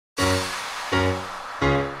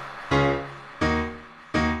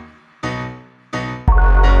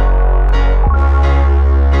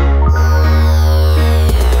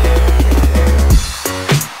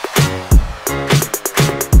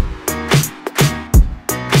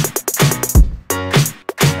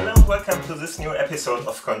this new episode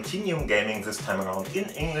of Continuum Gaming, this time around in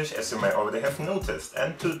English, as you may already have noticed.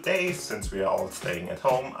 And today, since we are all staying at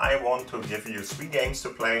home, I want to give you 3 games to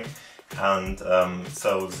play, and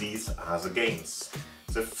so these are the games.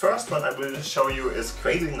 The first one I will show you is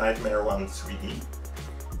Crazy Nightmare 1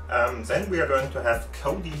 3D. Then we are going to have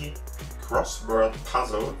Codycross word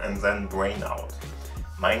puzzle and then Brain Out.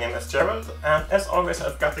 My name is Gerald, and as always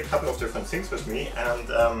I've got a couple of different things with me, and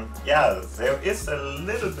yeah, there is a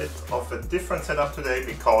little bit of a different setup today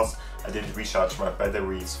because I didn't recharge my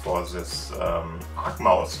batteries for this Arc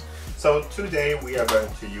mouse. So today we are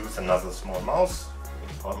going to use another small mouse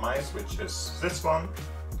or mice, which is this one,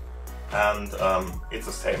 and it's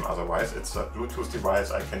the same otherwise. It's a Bluetooth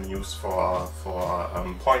device I can use for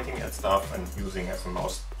pointing at stuff and using as a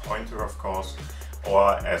mouse pointer, of course,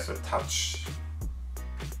 or as a touch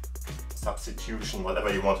substitution,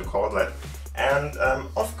 whatever you want to call that. And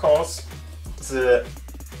of course the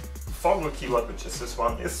Foldable keyboard, which is this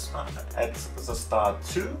one, is at the start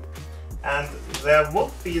too, and there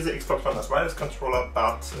would be the Xbox One as wireless controller,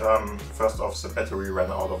 but first off, the battery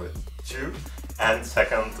ran out of it too, and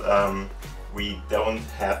second, we don't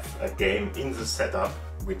have a game in the setup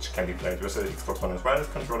which can be played with the Xbox One as wireless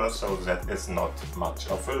controller, so that is not much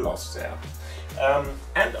of a loss there.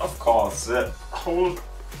 And of course the whole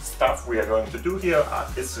stuff we are going to do here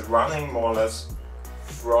is running more or less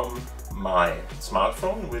from my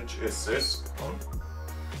smartphone, which is this one,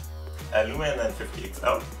 a Lumia 950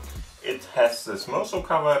 XL. It has this Mozo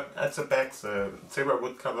cover at the back, the zebra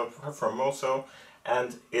wood cover from Mozo,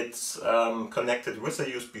 and it's connected with a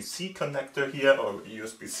USB-C connector here, or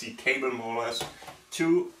USB-C cable more or less,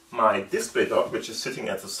 to my display dock, which is sitting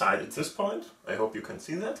at the side at this point. I hope you can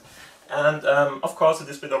see that. And of course the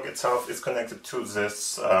display dock itself is connected to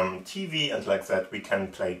this TV, and like that we can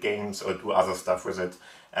play games or do other stuff with it.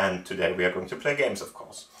 And today we are going to play games, of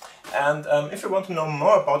course. And if you want to know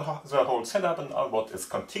more about the whole setup and what is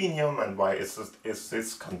Continuum and why is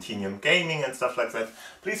this Continuum Gaming and stuff like that,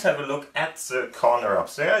 please have a look at the corner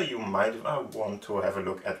up there. You might want to have a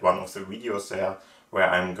look at one of the videos there where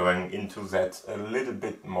I'm going into that a little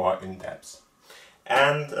bit more in depth.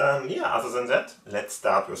 And yeah, other than that, let's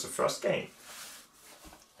start with the first game.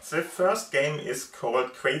 The first game is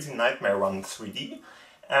called Crazy Nightmare 1 3D,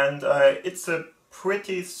 and it's a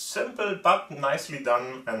pretty simple but nicely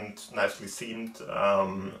done and nicely themed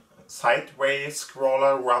sideways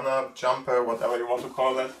scroller, runner, jumper, whatever you want to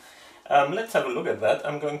call it. Let's have a look at that.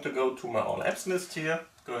 I'm going to go to my all apps list here,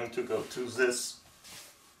 going to go to this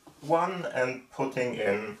one and putting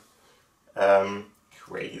in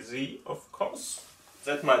Crazy, of course.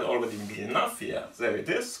 That might already be enough here. There it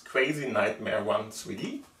is, Crazy Nightmare 1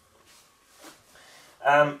 3D.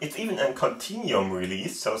 It's even a Continuum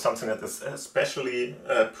release, so something that is especially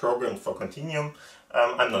programmed for Continuum.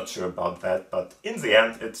 I'm not sure about that, but in the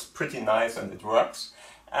end it's pretty nice and it works.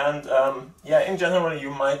 And yeah, in general you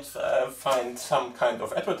might find some kind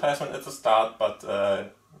of advertisement at the start, but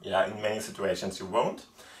yeah, in many situations you won't.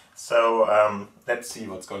 So let's see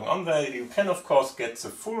what's going on there. You can of course get the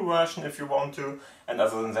full version if you want to, and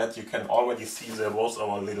other than that you can already see there was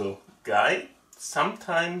our little guy.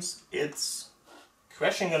 Sometimes it's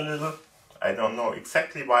crashing a little. I don't know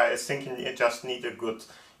exactly why. I think you just need a good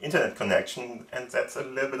internet connection, and that's a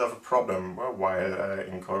little bit of a problem while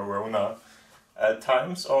in Corona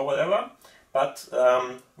times or whatever. But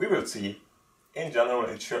we will see. In general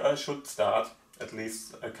it should start at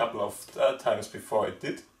least a couple of times before it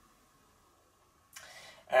did.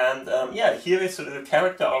 And yeah, here is a little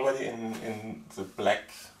character already in the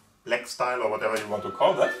black style or whatever you want to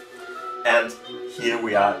call that. And here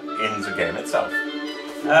we are in the game itself.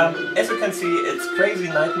 As you can see, it's Crazy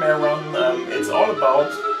Nightmare 1. It's all about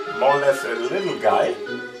more or less a little guy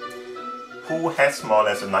who has more or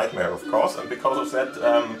less a nightmare, of course, and because of that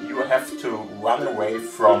you have to run away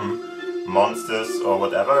from monsters or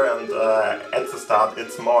whatever, and at the start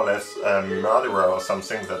it's more or less a murderer or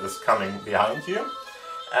something that is coming behind you.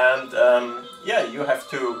 And yeah, you have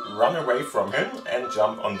to run away from him and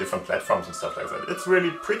jump on different platforms and stuff like that. It's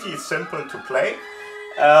really pretty simple to play.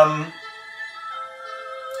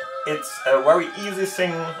 It's a very easy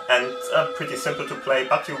thing and pretty simple to play,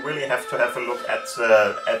 but you really have to have a look at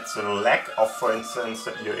the lack of, for instance,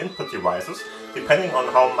 your input devices. Depending on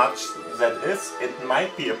how much that is, it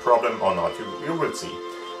might be a problem or not. You will see.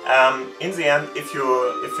 In the end, if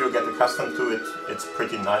you get accustomed to it, it's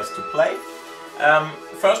pretty nice to play.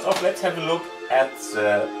 First off, let's have a look at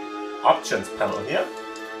the options panel here,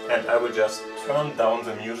 and I will just turn down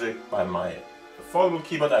the music by my Foldable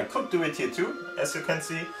keyboard. I could do it here too, as you can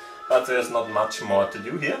see, but there's not much more to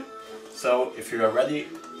do here. So if you are ready,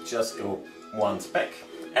 just go once back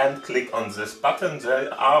and click on this button.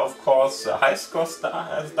 There are of course high score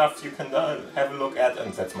stuff you can have a look at,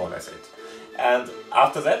 and that's more or less it. And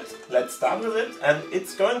after that, let's start with it, and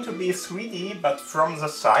it's going to be 3D but from the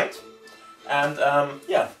side. And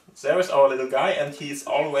yeah, there is our little guy, and he's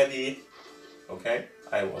already, okay,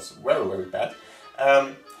 I was very bad,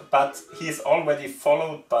 but he's already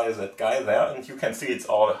followed by that guy there, and you can see it's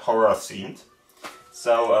all horror themed.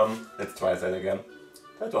 So let's try that again.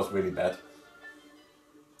 That was really bad.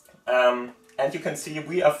 And you can see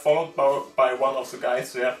we are followed by one of the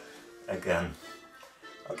guys there again.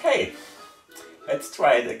 Okay, let's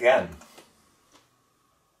try it again.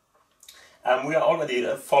 We are already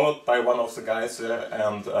followed by one of the guys there,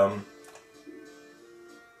 and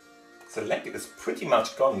the leg is pretty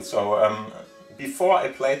much gone. So before I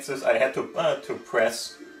played this, I had to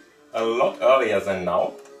press a lot earlier than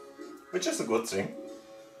now, which is a good thing.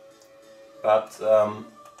 But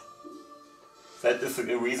that is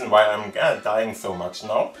the reason why I'm dying so much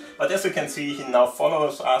now. But as you can see, he now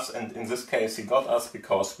follows us, and in this case he got us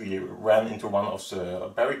because we ran into one of the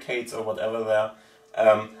barricades or whatever there.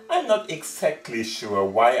 I'm not exactly sure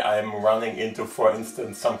why I'm running into, for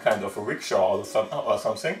instance, some kind of a rickshaw or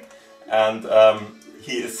something. And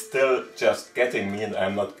he is still just getting me, and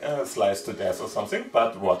I'm not sliced to death or something,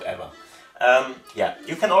 but whatever. Yeah,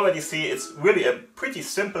 you can already see it's really a pretty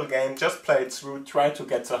simple game. Just play it through, try to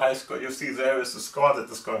get the high score. You see there is a score that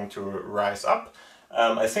is going to rise up.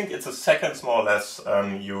 I think it's a second more or less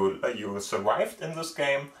you survived in this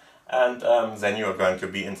game, and then you are going to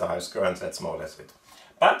be in the high score, and that's more or less it.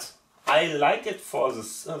 But I like it for the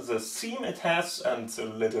theme it has and the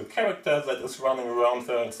little character that is running around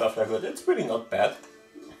there and stuff like that. It's really not bad.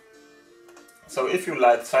 So if you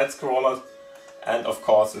like side-scrollers, and of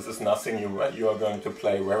course this is nothing you are going to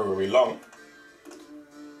play very long,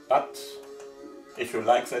 but if you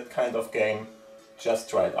like that kind of game, just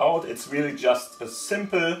try it out. It's really just a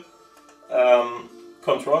simple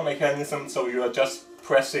control mechanism, so you are just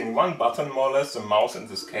pressing one button more or less, the mouse in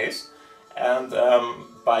this case, and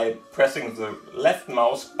by pressing the left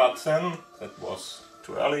mouse button, that was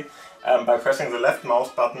too early, by pressing the left mouse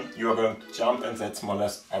button you are going to jump, and that's more or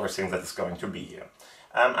less everything that is going to be here.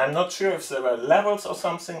 I'm not sure if there were levels or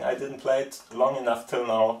something. I didn't play it long enough till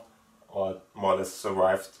now, or more or less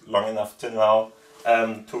survived long enough till now,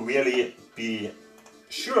 to really be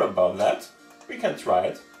sure about that. We can try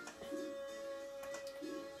it.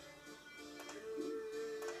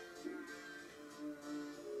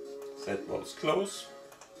 That was close.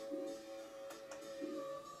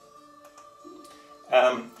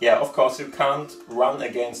 Yeah, of course you can't run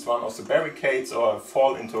against one of the barricades or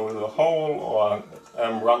fall into the hole or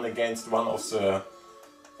run against one of the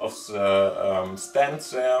stands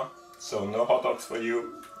there. So no hot dogs for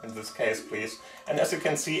you in this case, please. And as you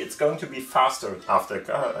can see, it's going to be faster after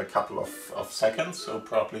a couple of seconds. So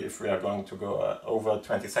probably if we are going to go over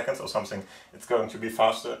 20 seconds or something, it's going to be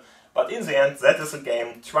faster. But in the end, that is a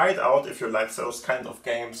game. Try it out if you like those kind of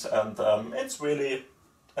games, and it's really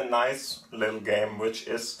a nice little game which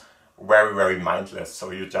is very mindless.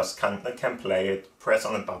 So you just can play it, press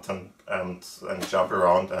on a button and jump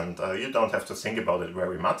around, and you don't have to think about it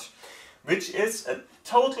very much. Which is a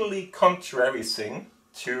totally contrary thing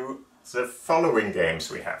to the following games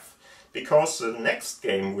we have. Because the next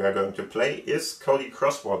game we are going to play is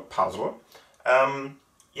Codycross Puzzle.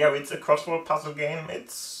 Yeah, it's a crossword puzzle game.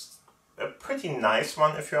 It's a pretty nice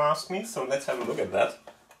one if you ask me, so let's have a look at that.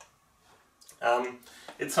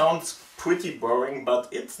 It sounds pretty boring, but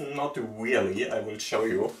it's not really. I will show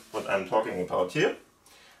you what I'm talking about here.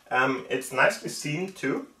 It's nicely themed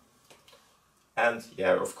too. And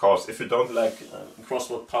yeah, of course, if you don't like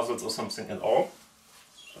crossword puzzles or something at all,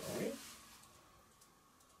 sorry.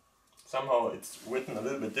 Somehow it's written a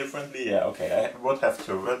little bit differently. Yeah, okay, I would have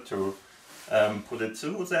to put it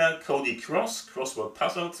through there. Codycross, crossword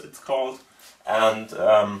puzzles it's called. And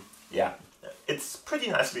yeah, it's pretty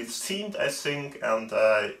nicely themed, I think. And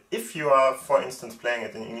if you are, for instance, playing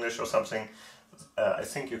it in English or something, I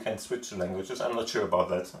think you can switch the languages. I'm not sure about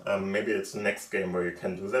that. Maybe it's the next game where you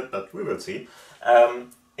can do that, but we will see.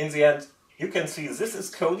 In the end, you can see this is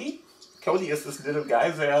Cody. Cody is this little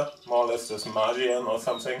guy there, more or less this Magian or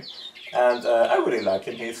something. And I really like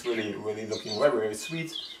him. He's really looking very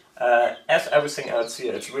sweet. As everything else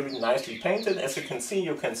here, it's really nicely painted. As you can see,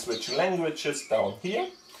 you can switch languages down here.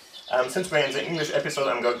 Since we're in the English episode,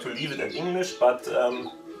 I'm going to leave it at English, but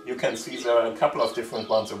you can see there are a couple of different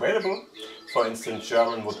ones available. For instance,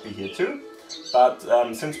 German would be here too. But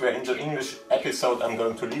since we're in the English episode, I'm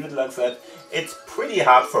going to leave it like that. It's pretty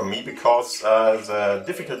hard for me because the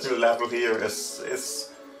difficulty level here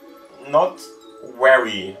is not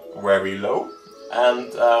very low.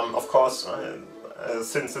 And of course,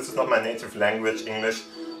 since this is not my native language, English,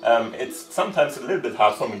 it's sometimes a little bit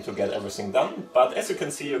hard for me to get everything done, but as you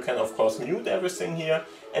can see, you can of course mute everything here,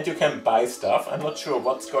 and you can buy stuff. I'm not sure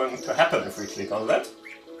what's going to happen if we click on that.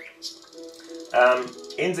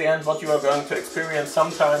 In the end, what you are going to experience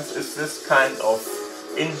sometimes is this kind of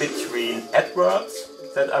in-between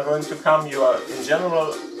AdWords that are going to come. You are in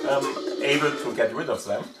general able to get rid of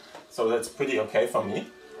them, so that's pretty okay for me.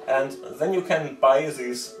 And then you can buy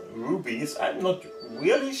these rubies. I'm not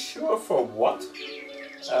really sure for what.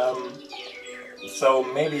 So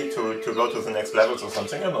maybe to go to the next levels or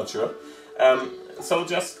something, I'm not sure. So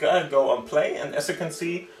just go on play, and as you can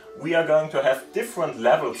see, we are going to have different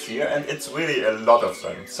levels here, and it's really a lot of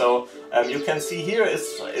them. So you can see here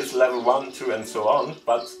is level 1, 2 and so on,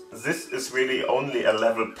 but this is really only a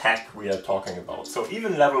level pack we are talking about. So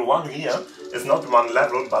even level 1 here is not one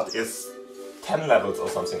level, but is 10 levels or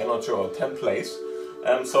something, I'm not sure, or 10 plays.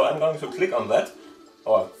 So I'm going to click on that,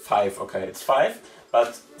 or 5, okay, it's 5,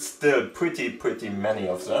 but still pretty many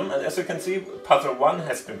of them. And as you can see, puzzle 1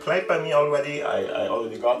 has been played by me already, I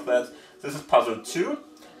already got that. This is puzzle 2,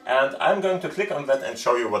 and I'm going to click on that and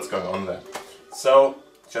show you what's going on there. So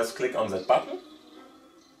just click on that button,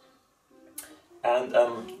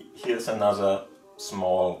 and here's another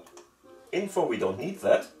small info, we don't need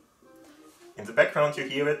that. In the background you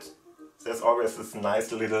hear it. There's always this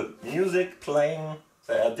nice little music playing.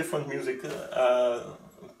 There are different music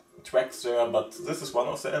tracks there, but this is one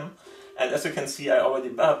of them. And as you can see, I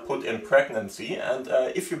already put in pregnancy, and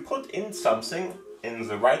if you put in something in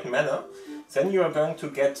the right manner, then you are going to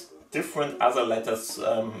get different other letters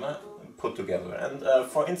put together. And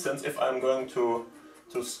for instance, if I'm going to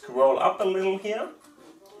scroll up a little here,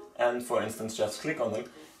 and for instance just click on them,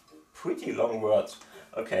 pretty long words.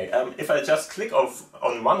 Okay, if I just click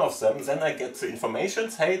on one of them, then I get the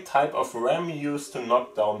information, hey, type of RAM used to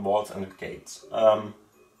knock down walls and gates.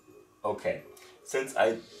 Okay, since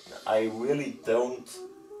I really don't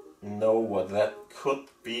know what that could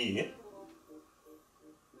be,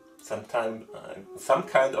 some kind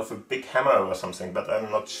of a big hammer or something, but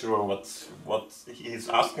I'm not sure what he's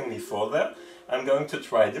asking me for there. I'm going to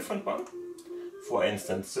try a different one. For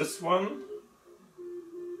instance, this one.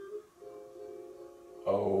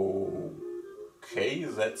 Okay,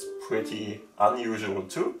 that's pretty unusual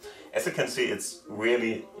too. As you can see, it's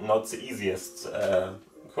really not the easiest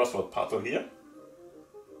crossword puzzle here.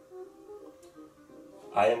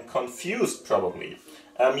 I am confused probably.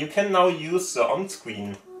 You can now use the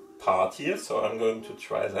on-screen part here, so I'm going to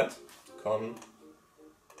try that.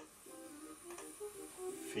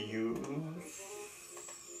 Confuse.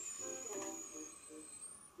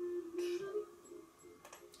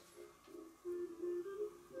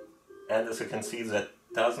 And as you can see, that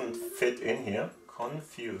doesn't fit in here.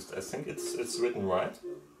 Confused. I think it's written right.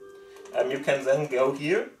 You can then go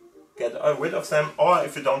here, get rid of them, or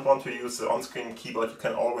if you don't want to use the on-screen keyboard, you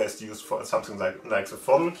can always use for something like the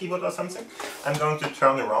Foldable keyboard or something. I'm going to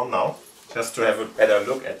turn around now, just to have a better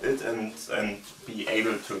look at it and be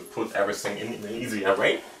able to put everything in an easier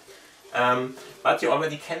way. But you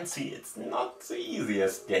already can see it's not the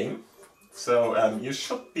easiest game. So you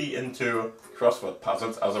should be into crossword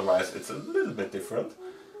puzzles, otherwise it's a little bit different.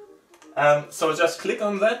 So just click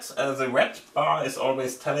on that. The red bar is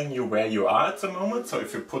always telling you where you are at the moment. So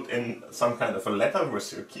if you put in some kind of a letter with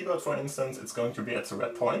your keyboard, for instance, it's going to be at the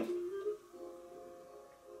red point.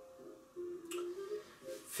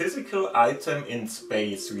 Physical item in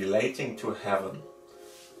space relating to heaven.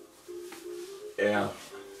 Yeah.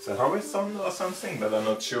 The horizon or something, but I'm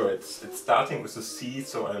not sure. It's starting with a C,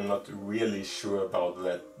 so I'm not really sure about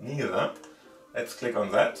that neither. Let's click on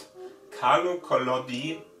that. Carlo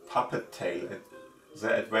Collodi Puppet Tale.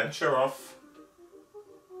 The Adventure of...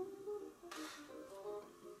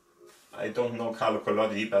 I don't know Carlo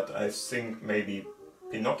Collodi, but I think maybe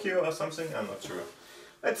Pinocchio or something, I'm not sure.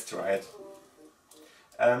 Let's try it.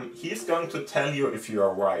 He's going to tell you if you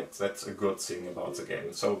are right. That's a good thing about the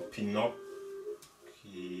game. So Pinocchio...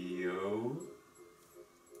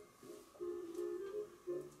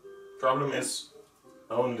 Problem is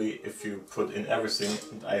only if you put in everything,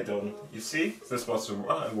 and I don't. You see, this was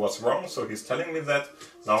wrong, so he's telling me that.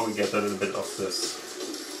 Now we get a little bit of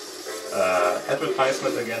this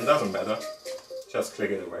advertisement again. Doesn't matter, just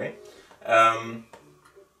click it away.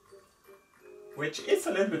 Which is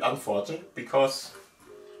a little bit unfortunate because,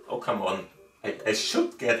 oh come on, I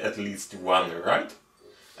should get at least one, right?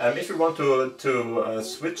 If you want to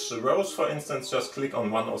switch the rows, for instance, just click on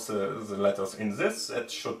one of the letters in this. It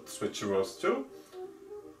should switch the rows too.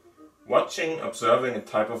 Watching, observing a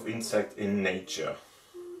type of insect in nature.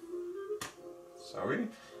 Sorry.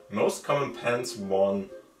 Most common pants worn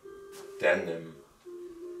denim.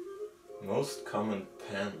 Most common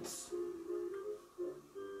pants.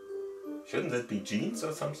 Shouldn't that be jeans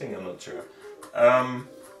or something? I'm not sure.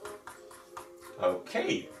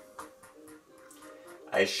 Okay.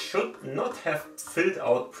 I should not have filled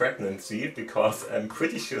out pregnancy because I'm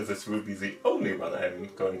pretty sure this will be the only one I'm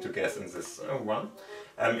going to guess in this one.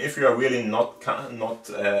 If you are really not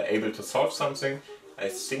able to solve something, I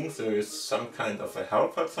think there is some kind of a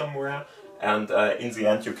helper somewhere, and in the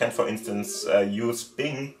end you can, for instance, use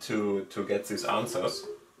Bing to get these answers.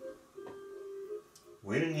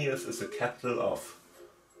 Vilnius is a capital of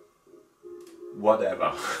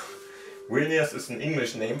whatever. Vilnius is an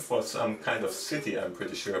English name for some kind of city, I'm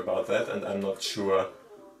pretty sure about that, and I'm not sure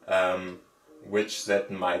which that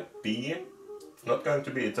might be. It's not going to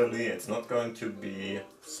be Italy, it's not going to be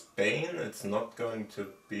Spain, it's not going to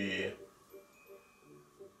be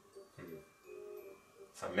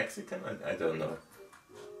some Mexican? I don't know.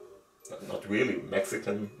 Not really.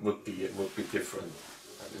 Mexican would be different.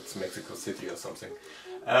 It's Mexico City or something.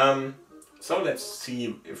 So let's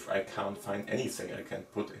see if I can't find anything I can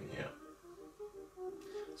put in here.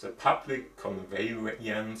 The public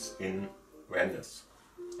conveyance in Venice.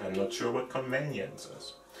 I'm not sure what convenience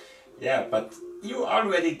is. Yeah, but you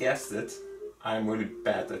already guessed it. I'm really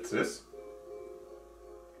bad at this.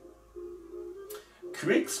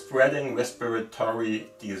 Quick spreading respiratory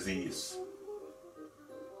disease.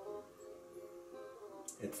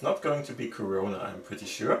 It's not going to be corona, I'm pretty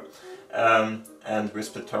sure. And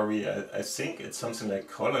respiratory, I think it's something like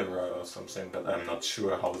cholera or something, but I'm not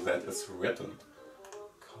sure how that is written.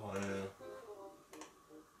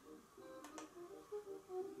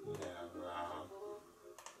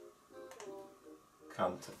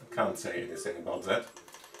 Can't say anything about that.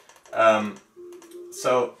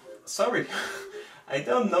 So sorry, I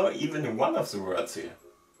don't know even one of the words here.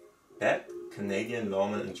 Bad Canadian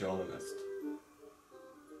lawman and journalist.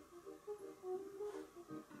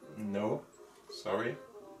 No, sorry.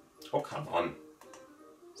 Oh, come on.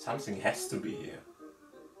 Something has to be here.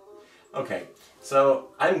 Okay, so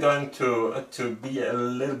I'm going to be a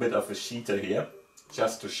little bit of a cheater here,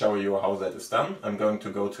 just to show you how that is done. I'm going to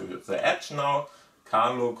go to the edge now,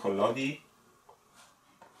 Carlo Collodi.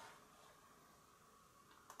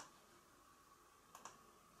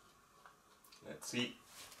 Let's see.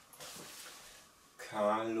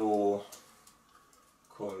 Carlo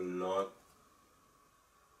Collodi.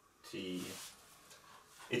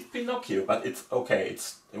 It's Pinocchio, but it's okay.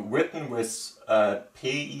 It's written with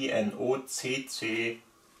P-I-N-O-C-C-H-I-O.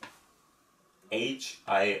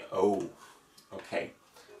 Okay,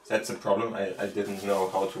 that's a problem. I didn't know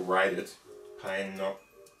how to write it. Pinocchio.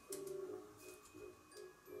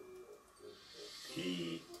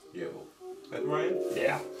 Is that right?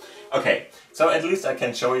 Yeah. Okay, so at least I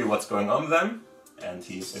can show you what's going on then. And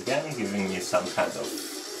he's again giving me some kind of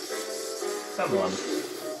someone.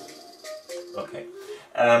 Okay.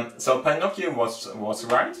 So Pinocchio was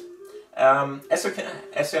right. As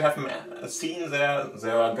you have seen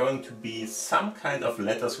there are going to be some kind of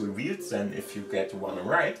letters revealed then if you get one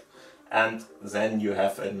right, and then you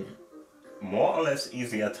have a more or less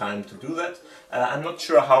easier time to do that. I'm not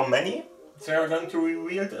sure how many they are going to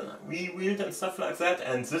revealed and stuff like that,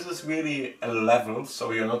 and this is really a level,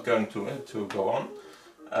 so you're not going to go on.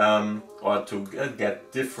 Or to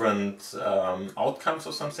get different outcomes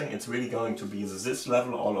or something. It's really going to be this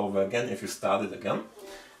level all over again if you start it again.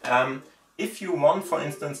 If you want, for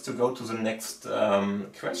instance, to go to the next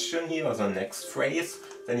question here or the next phrase,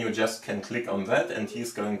 then you just can click on that and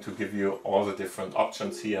he's going to give you all the different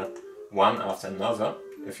options here, one after another.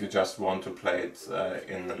 If you just want to play it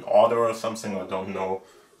in an order or something, or don't know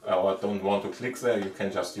or don't want to click there, you can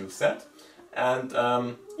just use that. And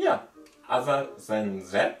yeah. Other than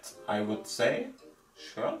that, I would say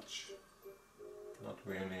church, not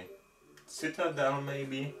really, citadel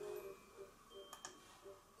maybe,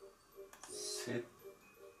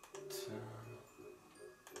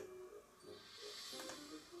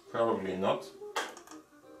 probably not.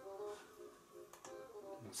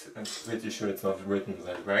 I'm pretty sure it's not written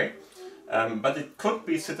that way. But it could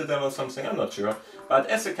be Citadel or something, I'm not sure. But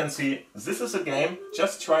as you can see, this is a game,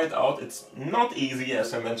 just try it out. It's not easy,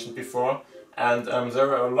 as I mentioned before. And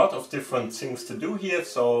there are a lot of different things to do here,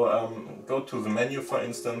 so go to the menu for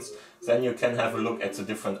instance. Then you can have a look at the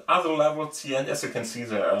different other levels here. And as you can see,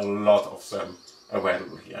 there are a lot of them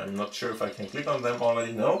available here. I'm not sure if I can click on them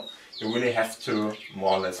already, no. You really have to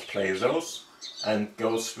more or less play those and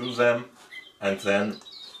go through them, and then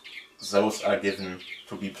those are given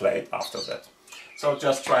to be played after that. So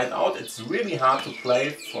just try it out. It's really hard to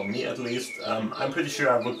play, for me at least. I'm pretty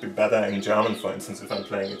sure I would be better in German, for instance, if I'm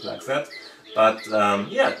playing it like that. But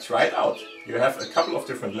yeah, try it out. You have a couple of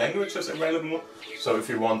different languages available. So if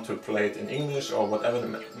you want to play it in English or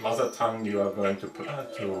whatever mother tongue you are going to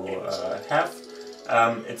have,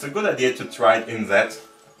 it's a good idea to try it in that,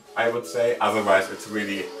 I would say. Otherwise it's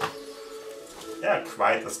really, yeah,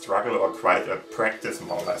 quite a struggle or quite a practice,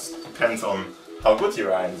 more or less. Depends on how good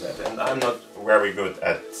you are in that. And I'm not very good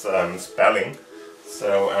at spelling,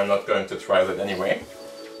 so I'm not going to try that anyway.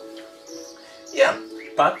 Yeah,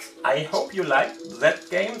 but I hope you liked that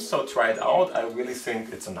game, so try it out. I really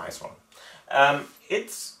think it's a nice one.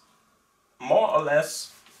 It's more or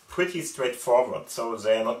less pretty straightforward, so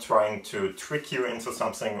they're not trying to trick you into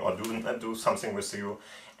something or do something with you.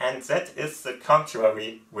 And that is the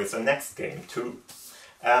contrary with the next game too.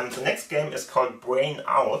 The next game is called Brain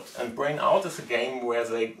Out, and Brain Out is a game where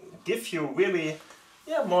they give you really,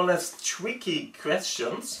 yeah, more or less tricky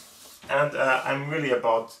questions. And I'm really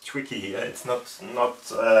about tricky here. It's not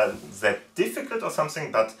that difficult or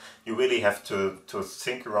something, but you really have to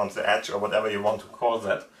think around the edge or whatever you want to call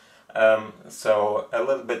that. So a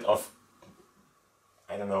little bit of,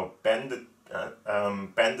 I don't know, banded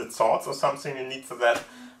thoughts or something you need for that.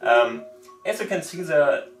 As you can see, there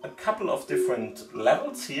are a couple of different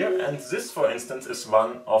levels here, and this, for instance, is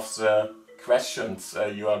one of the questions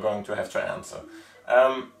you are going to have to answer.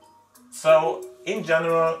 So, in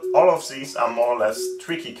general, all of these are more or less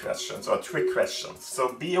tricky questions or trick questions,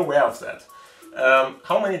 so be aware of that.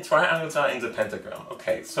 How many triangles are in the pentagram?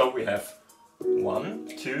 Okay, so we have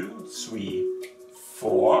 1, 2, 3,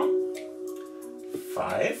 4,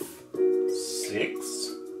 5,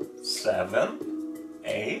 6, 7,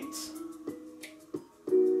 8,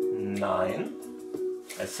 9,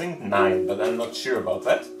 I think 9, but I'm not sure about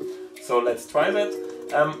that. So let's try that.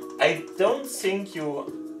 I don't think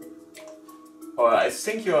you, or I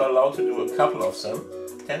think you are allowed to do a couple of them.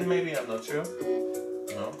 10 maybe, I'm not sure.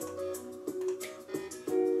 No.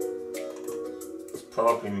 It's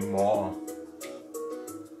probably more.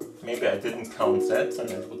 Maybe I didn't count that, then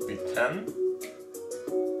it would be 10.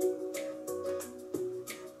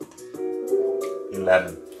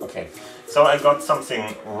 11. Okay. So I got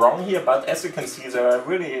something wrong here, but as you can see, there are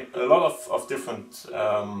really a lot of different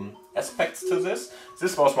aspects to this.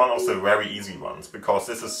 This was one of the very easy ones, because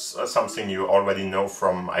this is something you already know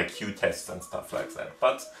from IQ tests and stuff like that.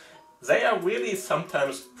 But they are really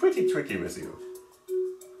sometimes pretty tricky with you.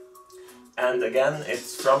 And again,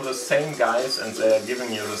 it's from the same guys, and they're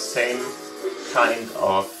giving you the same kind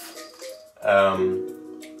of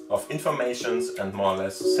informations and more or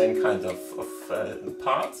less the same kind of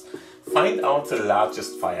parts. Find out the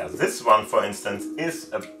largest fire. This one, for instance, is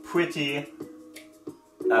a pretty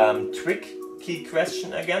tricky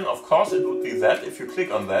question again. Of course it would be that. If you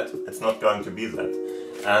click on that, it's not going to be that.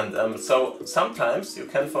 And so sometimes you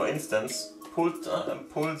can, for instance, pull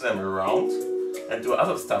them around and do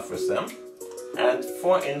other stuff with them. And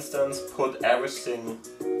for instance, put everything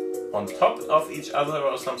on top of each other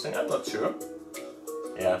or something, I'm not sure.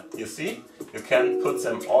 Yeah, you see? You can put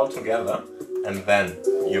them all together and then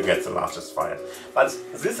you get the largest fire. But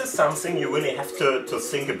this is something you really have to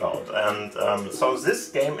think about. And so this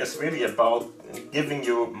game is really about giving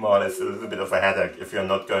you more or less a little bit of a headache if you're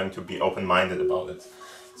not going to be open-minded about it.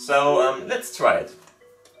 So let's try it.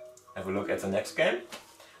 Have a look at the next game.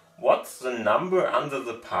 What's the number under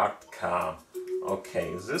the parked car?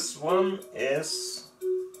 Okay, this one is...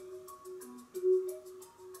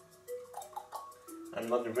 I'm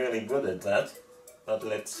not really good at that, but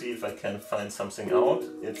let's see if I can find something out.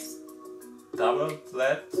 It's double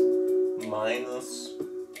that minus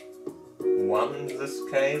 1 in this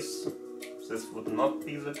case. This would not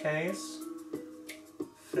be the case.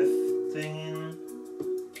 15,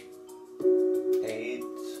 8,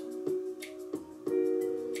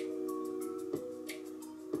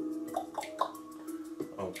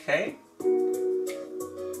 okay,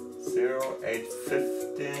 0, 8,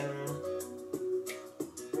 15.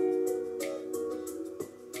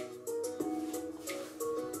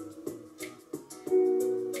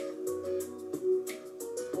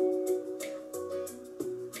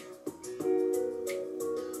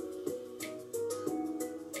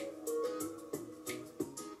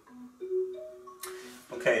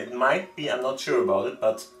 Okay, it might be, I'm not sure about it,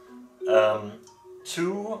 but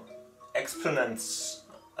 2 exponents,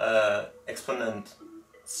 exponent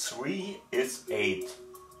 3 is 8.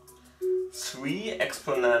 3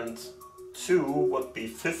 exponent 2 would be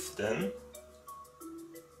 15.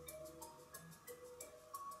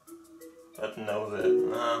 But no,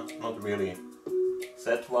 not really.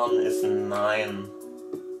 That one is 9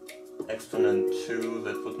 exponent 2,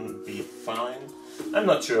 that wouldn't be fine. I'm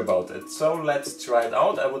not sure about it, so let's try it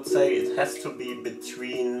out. I would say it has to be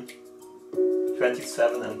between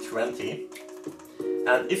 27 and 20.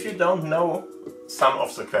 And if you don't know some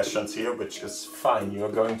of the questions here, which is fine,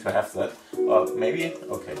 you're going to have that, or maybe,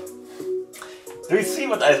 okay. Do you see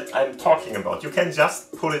what I'm talking about? You can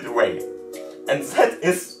just pull it away. And that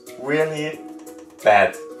is really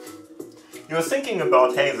bad. You're thinking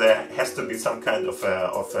about, hey, there has to be some kind of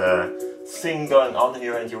a thing going on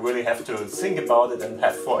here, and you really have to think about it and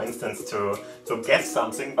have, for instance, to guess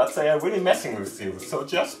something, but they are really messing with you. So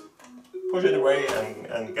just push it away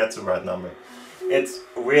and get the right number. It's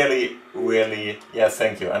really, really, yeah,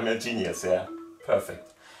 thank you, I'm a genius, yeah,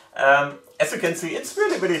 perfect. As you can see, it's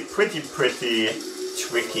really pretty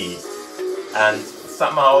tricky, and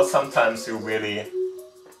somehow sometimes you really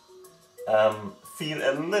feel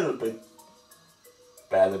a little bit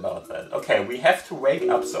bad about that. Okay, we have to wake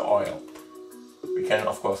up the oil. We can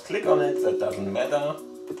of course click on it, that doesn't matter.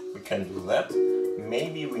 We can do that.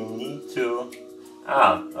 Maybe we need to...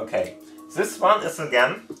 okay. This one is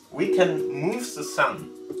again, we can move the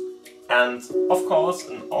sun. And of course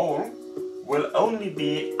an owl will only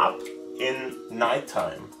be up in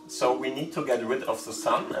nighttime. So we need to get rid of the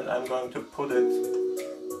sun, and I'm going to put it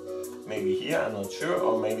maybe here, I'm not sure,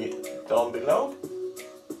 or maybe down below.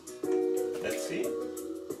 Let's see.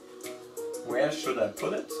 Where should I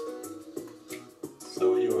put it?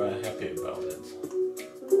 So you are happy about it.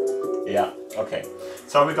 Yeah, okay.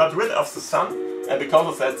 So we got rid of the sun, and because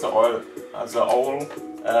of that the owl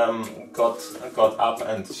got up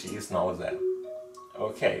and she is now there.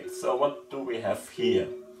 Okay, so what do we have here?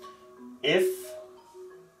 If...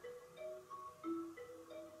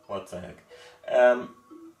 what the heck?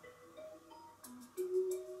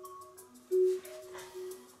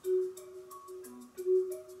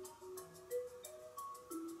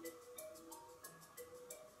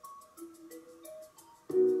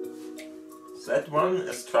 That one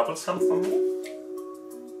is troublesome for me,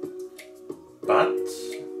 but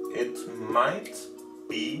it might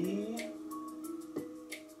be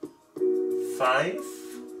 5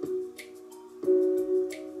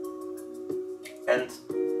 and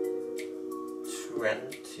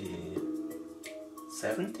 20.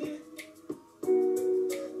 70?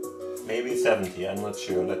 Maybe 70, I'm not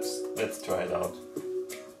sure. Let's try it out.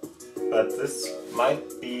 But this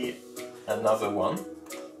might be another one.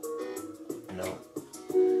 No.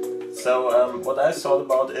 So what I thought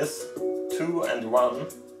about is 2 and 1.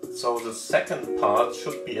 So the second part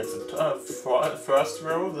should be at the first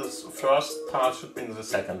row, this first part should be in the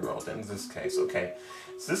second row in this case. Okay,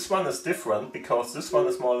 this one is different because this one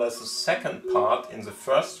is more or less the second part in the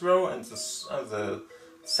first row, and the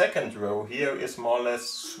second row here is more or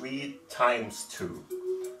less 3 times 2.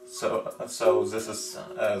 So this is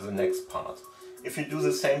the next part. If you do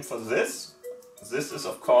the same for this is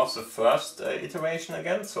of course the first iteration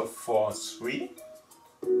again, so 4, 3.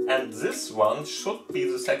 And this one should be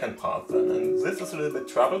the second part then. And this is a little bit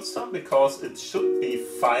troublesome because it should be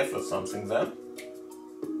 5 or something then.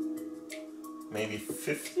 Maybe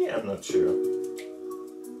 50, I'm not sure.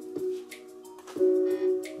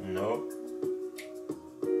 No.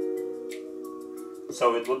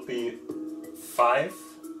 So it would be 5.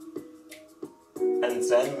 And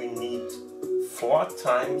then we need 4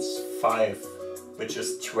 times 5, which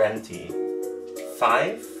is 20.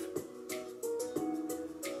 5.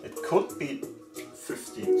 Could be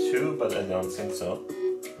 52, but I don't think so.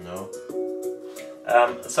 No.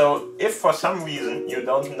 So if for some reason you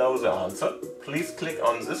don't know the answer, please click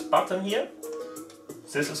on this button here.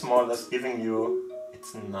 This is more or less giving you...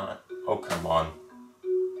 it's not... oh, come on.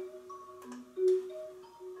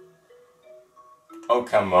 Oh,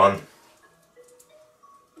 come on.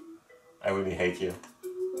 I really hate you.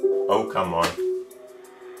 Oh, come on.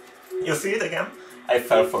 You see it again? I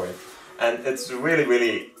fell for it. And it's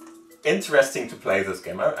really interesting to play this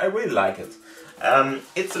game. I really like it.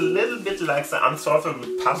 It's a little bit like the Unsolvable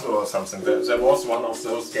Puzzle or something. There was one of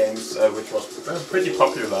those games which was pretty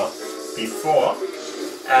popular before.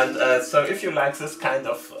 And so if you like this kind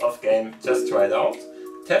of game, just try it out.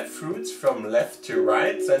 Tap fruits from left to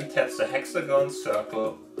right, then tap the hexagon,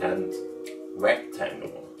 circle and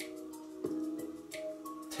rectangle.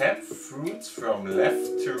 Tap fruits from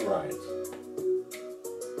left to right.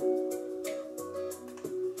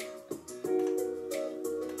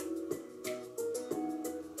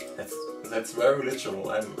 That's very literal.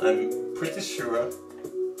 I'm pretty sure.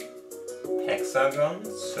 Hexagon,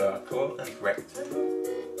 circle, and rectangle.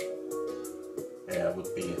 Yeah,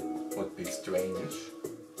 would be strange.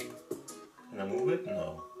 Can I move it?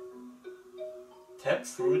 No. Tap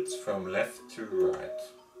fruits from left to right.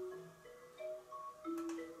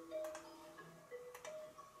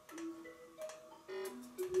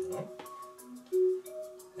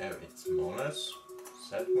 canvas,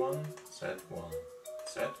 Z1, Z1,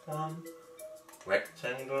 Z1,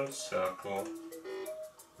 rectangle, circle,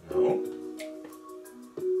 no.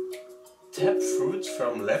 Tap fruits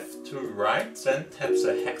from left to right, then tap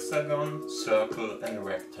the hexagon, circle and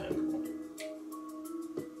rectangle.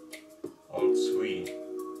 All three.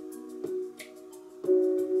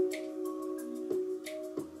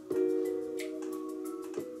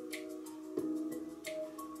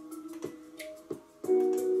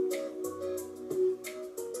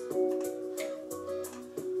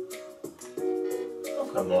 Oh,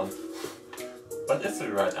 come on. What is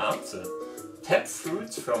the right answer? Tap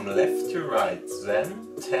fruits from left to right, then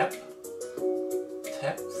tap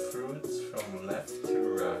fruits from left to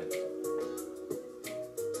right.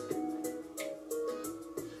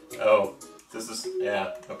 Oh, this is,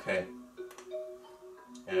 yeah, okay.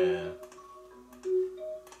 Yeah.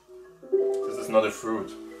 This is not a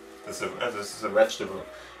fruit. This is a vegetable.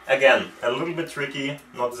 Again, a little bit tricky,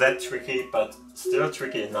 not that tricky, but still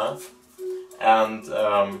tricky enough. And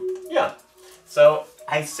yeah, so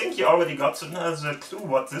I think you already got the clue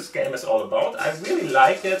what this game is all about. I really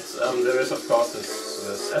like it. There is of course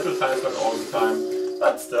this advertisement all the time,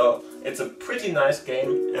 but still, it's a pretty nice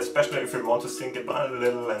game, especially if you want to think about it a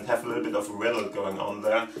little and have a little bit of riddle going on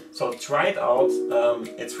there. So try it out.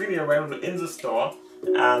 It's really available in the store.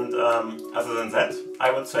 And other than that,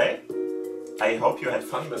 I would say, I hope you had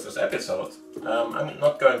fun with this episode. I'm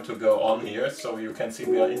not going to go on here, so you can see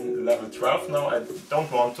we are in level 12 now. I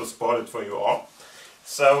don't want to spoil it for you all.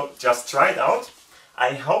 So just try it out.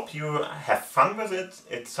 I hope you have fun with it.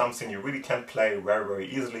 It's something you really can play very, very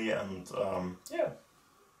easily and yeah,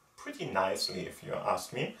 pretty nicely if you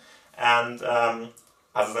ask me. And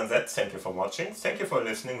other than that, thank you for watching. Thank you for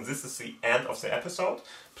listening. This is the end of the episode.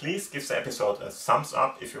 Please give the episode a thumbs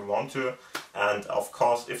up if you want to. And of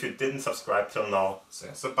course, if you didn't subscribe till now,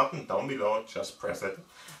 there's a button down below. Just press it.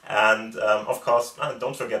 And of course,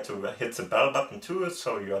 don't forget to hit the bell button too,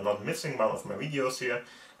 so you are not missing one of my videos here.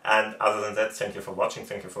 And other than that, thank you for watching.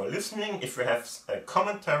 Thank you for listening. If you have a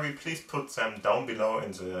commentary, please put them down below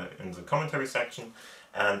in the commentary section.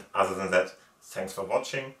 And other than that, thanks for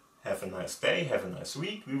watching. Have a nice day, have a nice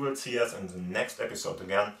week. We will see us in the next episode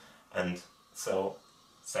again. And so,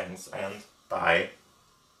 thanks and bye.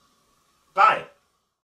 Bye!